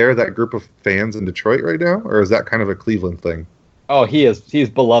 is there that group of fans in Detroit right now, or is that kind of a Cleveland thing? Oh, he is. He's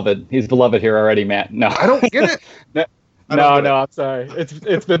beloved. He's beloved here already, Matt. No, I don't get it. No, I'm sorry.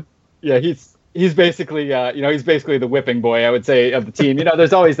 It's been he's basically he's basically the whipping boy, I would say, of the team.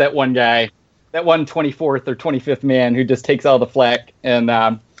 There's always that one guy, that one 24th or 25th man who just takes all the flack,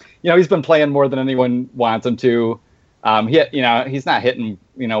 and he's been playing more than anyone wants him to. He's not hitting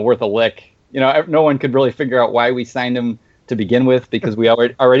worth a lick. No one could really figure out why we signed him to begin with, because we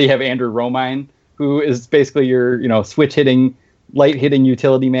already have Andrew Romine, who is basically your switch hitting, light hitting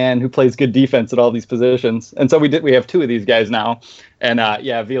utility man who plays good defense at all these positions. And so we have two of these guys now. And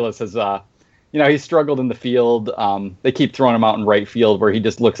Vilas has he's struggled in the field. They keep throwing him out in right field where he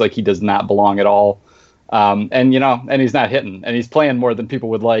just looks like he does not belong at all. And he's not hitting, and he's playing more than people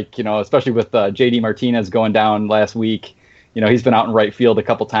would like, especially with JD Martinez going down last week. He's been out in right field a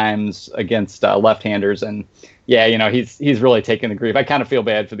couple times against left-handers, and he's really taking the grief. I kind of feel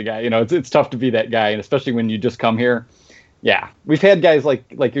bad for the guy. It's tough to be that guy, and especially when you just come here. Yeah, we've had guys like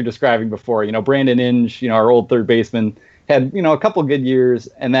you're describing before. Brandon Inge, our old third baseman, had a couple good years,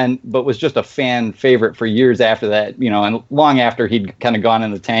 but was just a fan favorite for years after that. And long after he'd kind of gone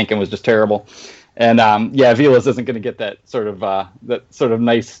in the tank and was just terrible. And Vilas isn't going to get that sort of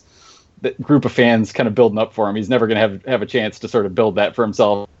nice group of fans kind of building up for him. He's never going to have a chance to sort of build that for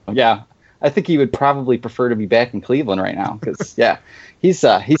himself. Yeah, I think he would probably prefer to be back in Cleveland right now because he's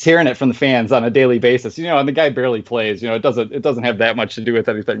hearing it from the fans on a daily basis. And the guy barely plays. It doesn't have that much to do with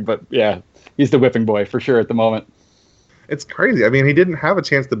anything. But yeah, he's the whipping boy for sure at the moment. It's crazy. I mean, he didn't have a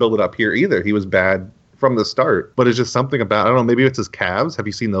chance to build it up here either. He was bad from the start, but it's just something about, I don't know, maybe it's his calves. Have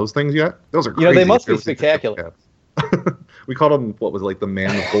you seen those things yet? Those are crazy. They must be spectacular. We called him, what was it, like the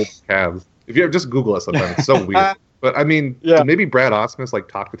man with gold calves. If you ever just Google it sometime, it's so weird. But I mean, maybe Brad Ausmus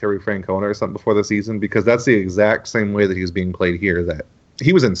talked to Terry Francona or something before the season, because that's the exact same way that he was being played here. That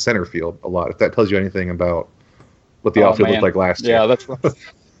he was in center field a lot. If that tells you anything about what the outfield looked like last year. Yeah, that's right.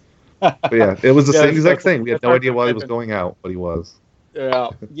 But yeah, it was the same exact thing. We had no idea why he was going out, but he was. Yeah,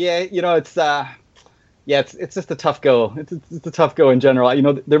 it's just a tough go. It's a tough go in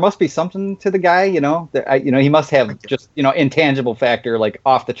general. There must be something to the guy. He must have just intangible factor like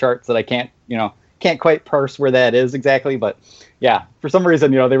off the charts that I can't quite parse where that is exactly. But yeah, for some reason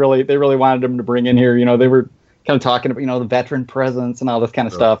they really wanted him to bring in here. They were kind of talking about the veteran presence and all this kind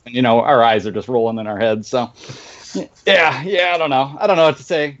of stuff, and our eyes are just rolling in our heads. So yeah, I don't know what to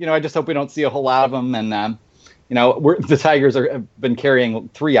say. I just hope we don't see a whole lot of them. And the Tigers have been carrying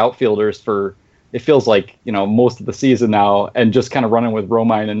 3 outfielders for, it feels like, most of the season now, and just kind of running with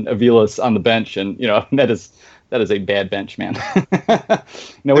Romine and Aviles on the bench. And, that is a bad bench, man.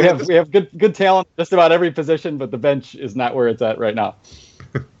 We have good talent just about every position, but the bench is not where it's at right now.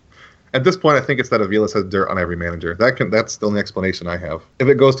 At this point, I think it's that Aviles has dirt on every manager. That's the only explanation I have. If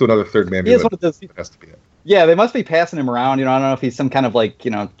it goes to another third manager, it has to be it. Yeah, they must be passing him around. I don't know if he's some kind of like,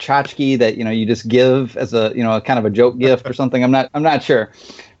 tchotchke that, you just give as a, kind of a joke gift or something. I'm not sure.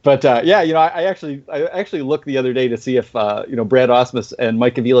 But I actually looked the other day to see if Brad Ausmus and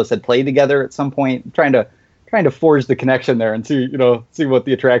Mike Aviles had played together at some point, trying to forge the connection there and see what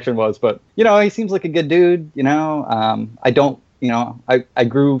the attraction was. But he seems like a good dude. I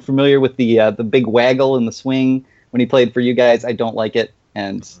grew familiar with the big waggle in the swing when he played for you guys. I don't like it,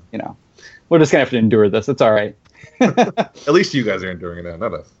 and we're just gonna have to endure this. It's all right. At least you guys are enduring it,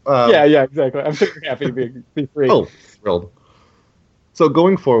 not us. Yeah, exactly. I'm sure you're happy to be free. Oh, thrilled. So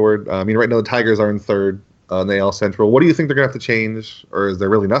going forward, right now the Tigers are in third in the AL Central. What do you think they're going to have to change, or is there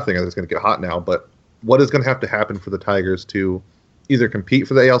really nothing? It's going to get hot now, but what is going to have to happen for the Tigers to either compete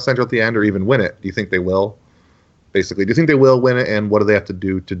for the AL Central at the end or even win it? Do you think they will? Basically, do you think they will win it, and what do they have to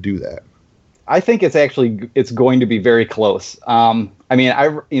do that? I think it's going to be very close.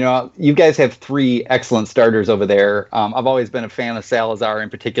 You guys have 3 excellent starters over there. I've always been a fan of Salazar in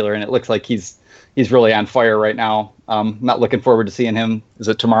particular, and it looks like he's really on fire right now. Not looking forward to seeing him. Is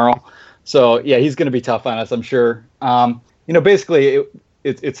it tomorrow? So yeah, he's going to be tough on us, I'm sure. Basically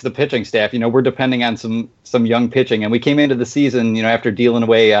it's the pitching staff. We're depending on some young pitching, and we came into the season, after dealing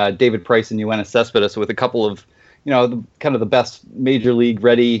away David Price and Yoenis Cespedes with a couple of, kind of the best major league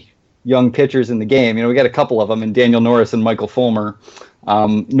ready young pitchers in the game. We got a couple of them in Daniel Norris and Michael Fulmer.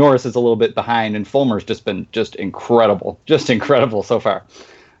 Norris is a little bit behind, and Fulmer's just been incredible so far.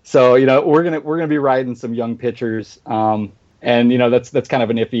 So we're gonna be riding some young pitchers, and that's kind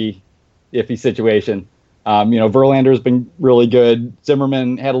of an iffy situation. Verlander's been really good.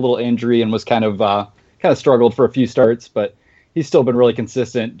 Zimmerman had a little injury and was kind of kind of struggled for a few starts, but he's still been really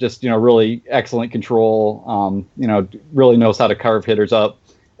consistent. Just really excellent control. Really knows how to carve hitters up.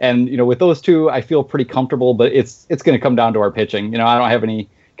 And with those two, I feel pretty comfortable. But it's going to come down to our pitching. I don't have any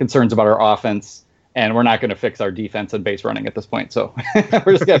concerns about our offense, and we're not going to fix our defense and base running at this point. So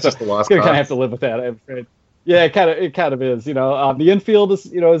we're just going to kind of have to live with that, I'm afraid. Yeah, it kind of is. The infield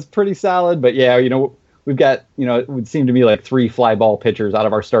is pretty solid, but yeah, we've got it would seem to me like 3 fly ball pitchers out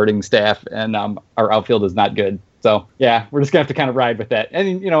of our starting staff, and our outfield is not good. So yeah, we're just gonna have to kind of ride with that.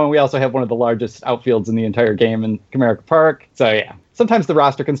 And we also have one of the largest outfields in the entire game in Comerica Park. So yeah, sometimes the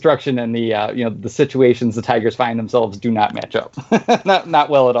roster construction and the the situations the Tigers find themselves do not match up. not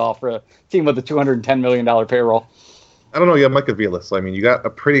well at all for a team with a $210 million payroll. I don't know. You have Mike Aviles. So, you got a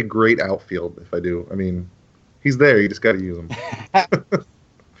pretty great outfield. If I do, he's there. You just got to use him.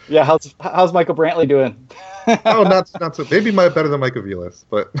 Yeah, how's Michael Brantley doing? Oh, not so. Maybe better than Mike Aviles,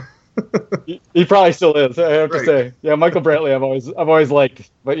 but. He probably still is. I have to say, yeah, Michael Brantley, I've always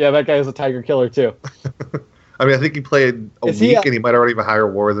liked, but yeah, that guy is a Tiger killer too. I think he played a week, and he might already have a higher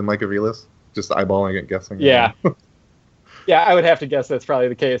WAR than Mike Aviles. Just eyeballing it, guessing. Yeah, yeah, I would have to guess that's probably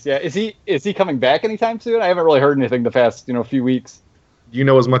the case. Yeah, is he coming back anytime soon? I haven't really heard anything the past few weeks. You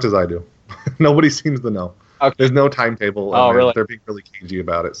know as much as I do. Nobody seems to know. Okay. There's no timetable. Oh, really? They're being really cagey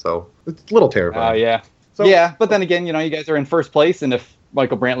about it, so it's a little terrifying. Oh, yeah. So, yeah, but then again, you guys are in first place, and if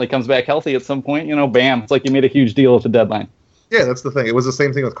Michael Brantley comes back healthy at some point, bam, it's like you made a huge deal at the deadline. Yeah, that's the thing. It was the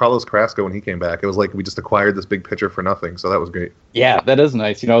same thing with Carlos Carrasco when he came back. It was like we just acquired this big pitcher for nothing, so that was great. Yeah, that is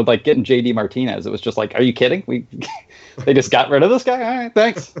nice. Like getting JD Martinez. It was just like, are you kidding? They just got rid of this guy? All right,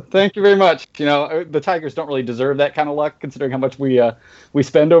 thanks. Thank you very much. The Tigers don't really deserve that kind of luck considering how much we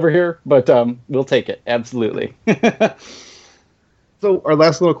spend over here, but we'll take it. Absolutely. So our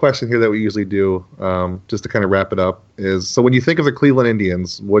last little question here that we usually do, just to kind of wrap it up, is, so when you think of the Cleveland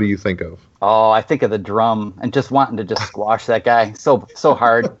Indians, what do you think of? Oh, I think of the drum and just wanting to just squash that guy so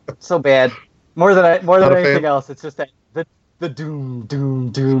hard, so bad. More than anything else, it's just that the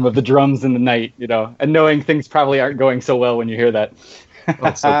doom of the drums in the night, and knowing things probably aren't going so well when you hear that.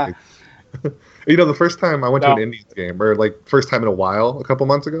 Oh, so the first time I went to an Indians game, or first time in a while, a couple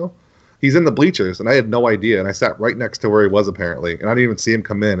months ago, he's in the bleachers, and I had no idea, and I sat right next to where he was, apparently, and I didn't even see him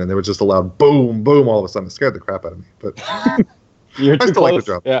come in, and there was just a loud boom, boom all of a sudden. It scared the crap out of me, but You're too I still close. like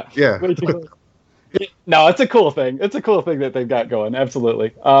the drum. Yeah. Way too close. No, it's a cool thing. It's a cool thing that they've got going,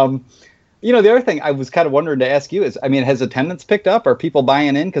 absolutely. The other thing I was kind of wondering to ask you is, has attendance picked up? Are people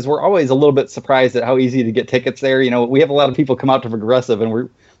buying in? Because we're always a little bit surprised at how easy to get tickets there. We have a lot of people come out to Progressive, and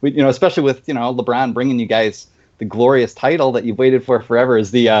we especially with, LeBron bringing you guys the glorious title that you've waited for forever.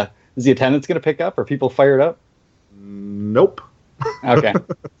 Is the attendance going to pick up? Are people fired up? Nope. Okay.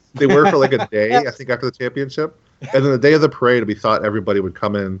 They were for a day, I think, after the championship. And then the day of the parade, we thought everybody would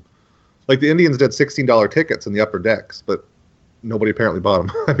come in. The Indians did $16 tickets in the upper decks, but nobody apparently bought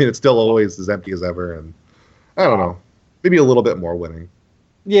them. It's still always as empty as ever. And I don't know. Maybe a little bit more winning.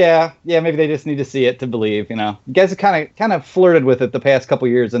 Yeah. Maybe they just need to see it to believe, You guys have kind of flirted with it the past couple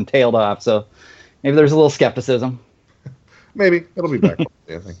years and tailed off. So maybe there's a little skepticism. Maybe. It'll be back,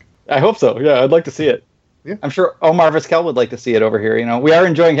 I think. I hope so. Yeah, I'd like to see it. Yeah. I'm sure Omar Vizquel would like to see it over here. We are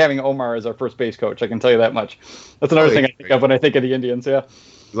enjoying having Omar as our first base coach. I can tell you that much. That's another thing I think of when I think of the Indians. Yeah.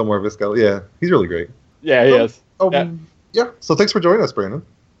 Omar Vizquel. Yeah, he's really great. Yeah, he is. Yeah. So thanks for joining us, Brandon.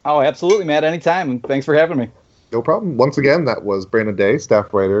 Oh, absolutely, Matt. Anytime. And thanks for having me. No problem. Once again, that was Brandon Day,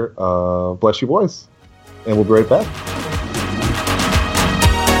 staff writer. Bless you, boys. And we'll be right back.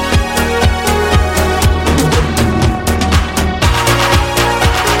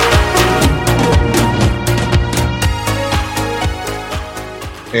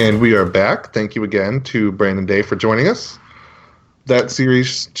 And we are back. Thank you again to Brandon Day for joining us. That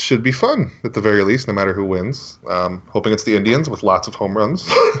series should be fun, at the very least, no matter who wins. Hoping it's the Indians with lots of home runs.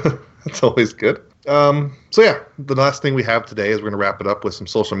 That's always good. The last thing we have today is we're going to wrap it up with some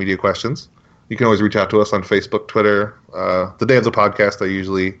social media questions. You can always reach out to us on Facebook, Twitter. The day of the podcast, I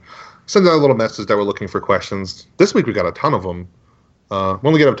usually send out a little message that we're looking for questions. This week we got a ton of them. We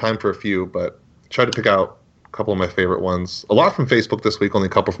only get up time for a few, but try to pick out a couple of my favorite ones. A lot from Facebook this week, only a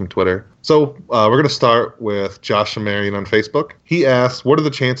couple from Twitter. So we're going to start with Josh Marion on Facebook. He asks, what are the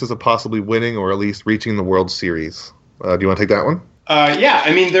chances of possibly winning or at least reaching the World Series? Do you want to take that one?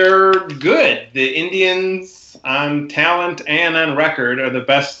 They're good. The Indians, on talent and on record, are the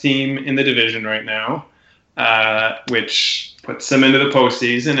best team in the division right now, which puts them into the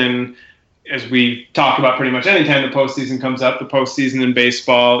postseason. And as we talk about pretty much any time the postseason comes up, the postseason in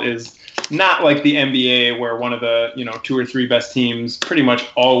baseball is not like the NBA where one of the 2 or 3 best teams pretty much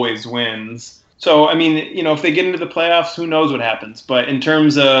always wins. So, I mean, if they get into the playoffs, who knows what happens. But in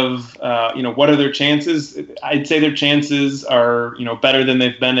terms of, what are their chances? I'd say their chances are, better than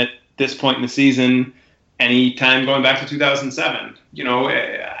they've been at this point in the season any time going back to 2007.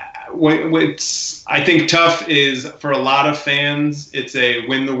 What's I think tough is for a lot of fans, it's a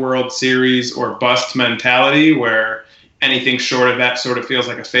win the World Series or bust mentality where anything short of that sort of feels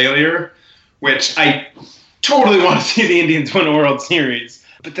like a failure, which I totally want to see the Indians win a World Series.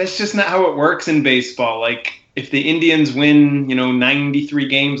 But that's just not how it works in baseball. Like, if the Indians win, 93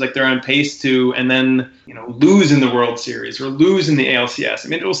 games like they're on pace to, and then, lose in the World Series or lose in the ALCS, I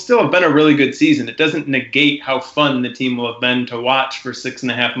mean, it will still have been a really good season. It doesn't negate how fun the team will have been to watch for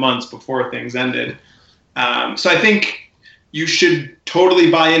 6.5 months before things ended. So I think you should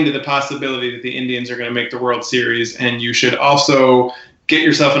totally buy into the possibility that the Indians are going to make the World Series, and you should also get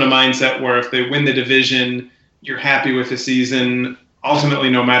yourself in a mindset where if they win the division, you're happy with the season, ultimately,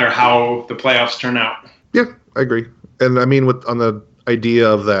 no matter how the playoffs turn out. Yeah, I agree. And I mean, on the idea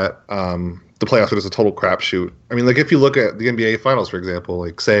of that, the playoffs are just a total crapshoot. I mean, like, if you look at the NBA Finals, for example,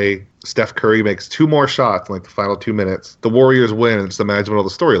 like, say Steph Curry makes 2 more shots in, like, the final 2 minutes, the Warriors win, and just imagine what all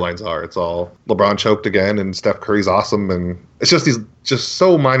the storylines are. It's all LeBron choked again, and Steph Curry's awesome, and it's just these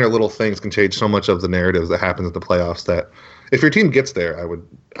so minor little things can change so much of the narratives that happens at the playoffs that if your team gets there, I'm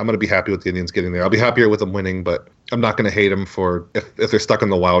going to be happy with the Indians getting there. I'll be happier with them winning, but I'm not going to hate them for if they're stuck in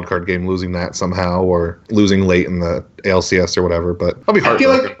the wild card game, losing that somehow, or losing late in the ALCS or whatever. But I'll be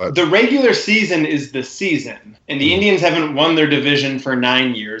heartbroken. I feel like the regular season is the season, and the Indians haven't won their division for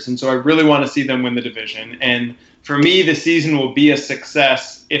 9 years, and so I really want to see them win the division. And for me, the season will be a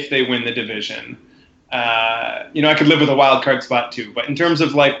success if they win the division. I could live with a wild card spot too, but in terms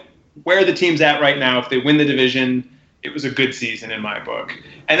of like where the team's at right now, if they win the division, it was a good season in my book.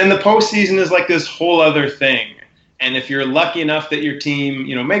 And then the postseason is like this whole other thing. And if you're lucky enough that your team,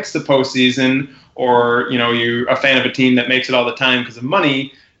 makes the postseason, or, you're a fan of a team that makes it all the time because of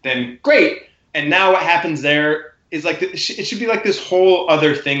money, then great. And now what happens there is like, it should be like this whole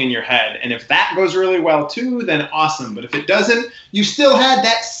other thing in your head. And if that goes really well too, then awesome. But if it doesn't, you still had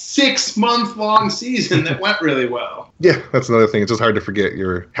that 6-month-long season that went really well. Yeah, that's another thing. It's just hard to forget.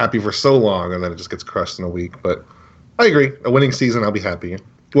 You're happy for so long, and then it just gets crushed in a week. But I agree. A winning season, I'll be happy.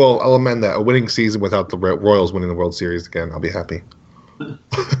 Well, I'll amend that. A winning season without the Royals winning the World Series again, I'll be happy.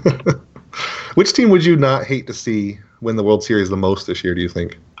 Which team would you not hate to see win the World Series the most this year, do you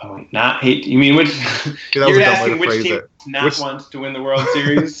think? Oh, not hate? You mean which? You're asking which team want to win the World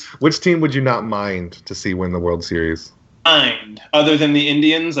Series? Which team would you not mind to see win the World Series? Mind. Other than the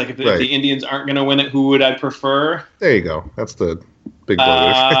Indians? Like, if the Indians aren't going to win it, who would I prefer? There you go. That's the big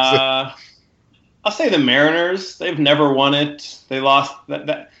brother. I'll say the Mariners. They've never won it. They lost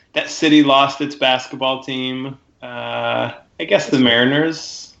that city lost its basketball team. I guess the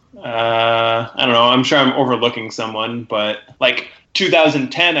Mariners. I don't know. I'm sure I'm overlooking someone, but like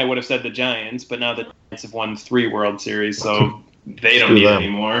 2010, I would have said the Giants, but now the Giants have won 3 World Series, so they don't need it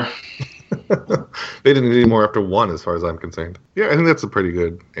anymore. They didn't need any more after 1, as far as I'm concerned. Yeah, I think that's a pretty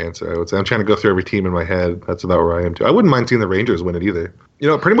good answer, I would say. I'm trying to go through every team in my head. That's about where I am, too. I wouldn't mind seeing the Rangers win it either.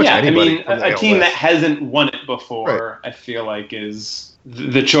 Pretty much anybody. I mean, a team that hasn't won it before, right, I feel like is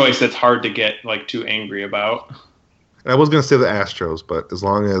the choice that's hard to get like too angry about. And I was going to say the Astros, but as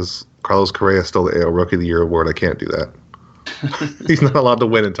long as Carlos Correa is still the AL Rookie of the Year award, I can't do that. He's not allowed to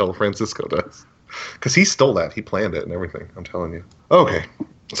win until Francisco does. Because he stole that. He planned it and everything. I'm telling you. Okay.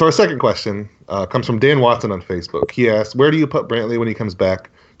 So our second question comes from Dan Watson on Facebook. He asked, where do you put Brantley when he comes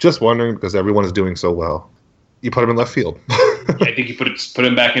back? Just wondering because everyone is doing so well. You put him in left field. I think you put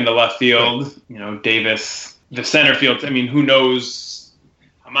him back into left field. Davis, the center field. I mean, who knows?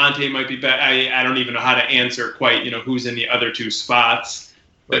 Amante might be back. I don't even know how to answer quite, who's in the other 2 spots.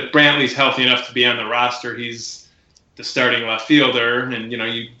 But Brantley's healthy enough to be on the roster. He's the starting left fielder, and,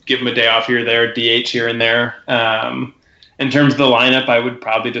 you give him a day off here or there, DH here and there. In terms of the lineup, I would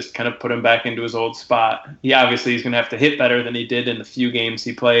probably just kind of put him back into his old spot. Obviously he's going to have to hit better than he did in the few games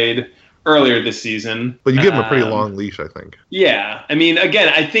he played earlier this season. But you give him a pretty long leash, I think. Yeah. I mean,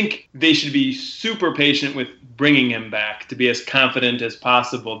 again, I think they should be super patient with bringing him back to be as confident as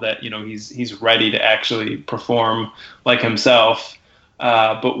possible that, he's ready to actually perform like himself.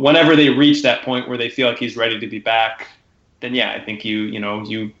 But whenever they reach that point where they feel like he's ready to be back, then yeah, I think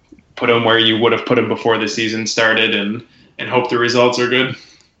you put him where you would have put him before the season started and hope the results are good.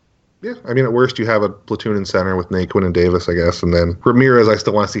 Yeah, I mean, at worst, you have a platoon in center with Naquin and Davis, I guess. And then Ramirez, I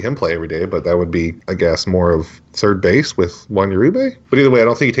still want to see him play every day, but that would be, I guess, more of third base with Juan Uribe. But either way, I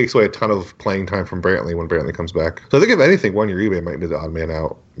don't think he takes away a ton of playing time from Brantley when Brantley comes back. So I think, if anything, Juan Uribe might be the odd man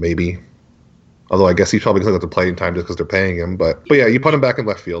out, maybe. Although I guess he's probably going to have to play in time just because they're paying him. But yeah, you put him back in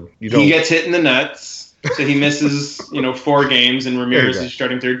left field. He gets hit in the nuts, so he misses 4 games, and Ramirez is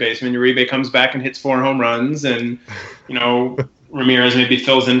starting third baseman. Uribe comes back and hits 4 home runs, and Ramirez maybe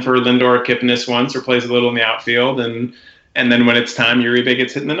fills in for Lindor or Kipnis once or plays a little in the outfield, and then when it's time, Uribe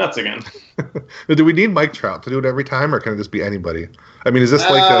gets hit in the nuts again. Do we need Mike Trout to do it every time, or can it just be anybody? I mean, is this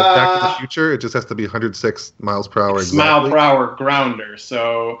like a Back to the Future? It just has to be 106 miles per hour. Exactly. Mile per hour grounder.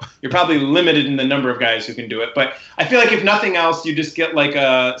 So you're probably limited in the number of guys who can do it. But I feel like if nothing else, you just get like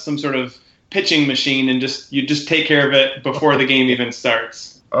some sort of pitching machine and you just take care of it before the game even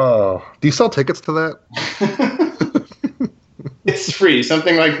starts. Oh, do you sell tickets to that? It's free.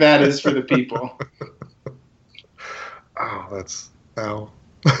 Something like that is for the people. So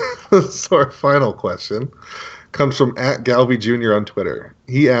our final question comes from @Galby Jr. on Twitter.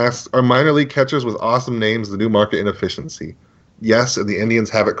 He asks, are minor league catchers with awesome names the new market inefficiency? Yes, and the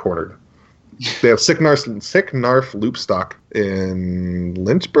Indians have it cornered. They have Sick Narf Loopstock in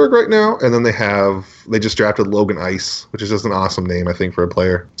Lynchburg right now, and then they just drafted Logan Ice, which is just an awesome name, I think, for a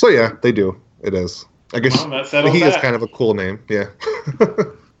player. So yeah, they do. It is. I guess he is kind of a cool name. Yeah.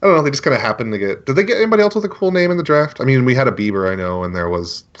 I don't know. They just kind of happened to get. Did they get anybody else with a cool name in the draft? I mean, we had a Bieber, I know, and there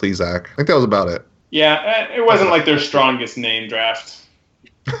was Plesac. I think that was about it. Yeah, it wasn't like their strongest name draft.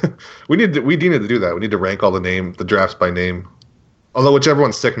 we need to do that. We need to rank all the drafts by name. Although whichever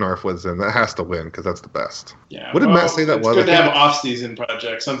one Sick Narf was in, that has to win because that's the best. Yeah. What did Matt say that was? It's good to have off-season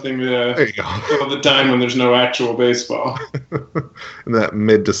projects, something to fill the time when there's no actual baseball. In that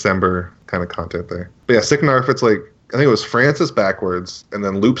mid-December kind of content there. But yeah, Sick Narf, it's like, I think it was Francis backwards, and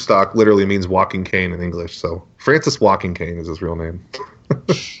then Loopstock literally means walking cane in English. So Francis Walking Cane is his real name.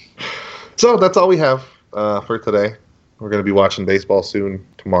 So that's all we have for today. We're going to be watching baseball soon,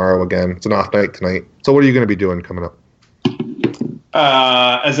 tomorrow again. It's an off night tonight. So what are you going to be doing coming up?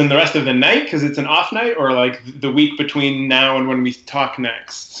 As in the rest of the night, because it's an off night, or like the week between now and when we talk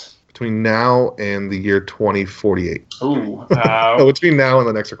next? Between now and the year 2048. Ooh. Between now and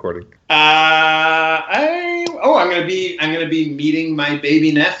the next recording. I'm gonna be meeting my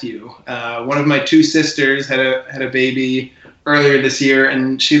baby nephew. One of my 2 sisters had a baby earlier this year,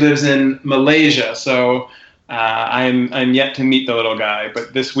 and she lives in Malaysia. So I'm yet to meet the little guy,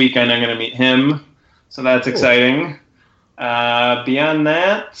 but this weekend I'm gonna meet him. So that's exciting. Beyond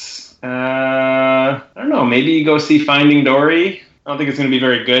that, I don't know. Maybe go see Finding Dory. I don't think it's going to be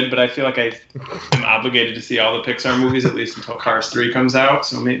very good, but I feel like I'm obligated to see all the Pixar movies at least until Cars 3 comes out.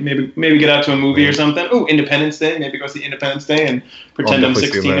 So maybe get out to a movie or something. Oh, Independence Day. Maybe go see Independence Day and pretend I'm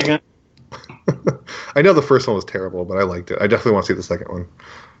 16 again. I know the first one was terrible, but I liked it. I definitely want to see the second one.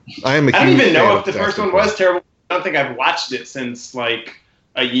 I don't even know if the first one was terrible. I don't think I've watched it since like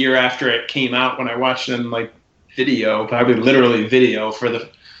a year after it came out, when I watched it in like video, probably literally video for the.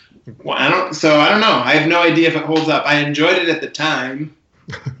 Well, I don't know. I have no idea if it holds up. I enjoyed it at the time.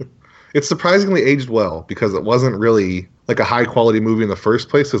 It's surprisingly aged well because it wasn't really like a high quality movie in the first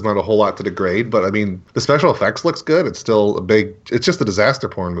place. There's not a whole lot to degrade, but I mean, the special effects looks good. It's still it's just a disaster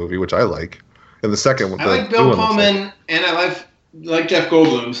porn movie, which I like. And the second one, I like Bill Pullman and I like Jeff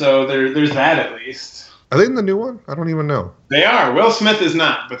Goldblum, so there's that at least. Are they in the new one? I don't even know. They are. Will Smith is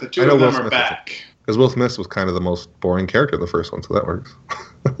not, but the two of them are back. Because Will Smith was kind of the most boring character in the first one, so that works.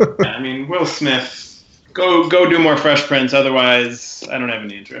 I mean, Will Smith, go do more Fresh Prince. Otherwise, I don't have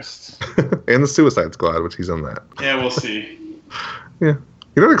any interest. And the Suicide Squad, which he's on that. Yeah, we'll see. Yeah.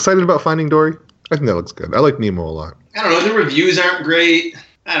 You're not excited about Finding Dory? I think that looks good. I like Nemo a lot. I don't know. The reviews aren't great.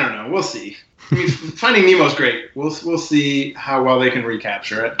 I don't know. We'll see. I mean, Finding Nemo's great. We'll see how well they can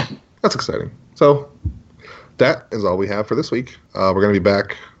recapture it. That's exciting. So that is all we have for this week. We're going to be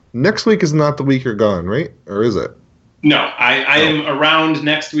back. Next week is not the week you're gone, right? Or is it? No, I am around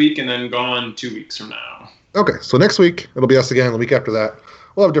next week and then gone 2 weeks from now. Okay, so next week, it'll be us again. The week after that,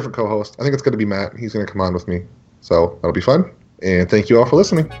 we'll have a different co-host. I think it's going to be Matt. He's going to come on with me. So that'll be fun. And thank you all for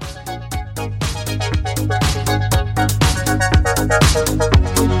listening.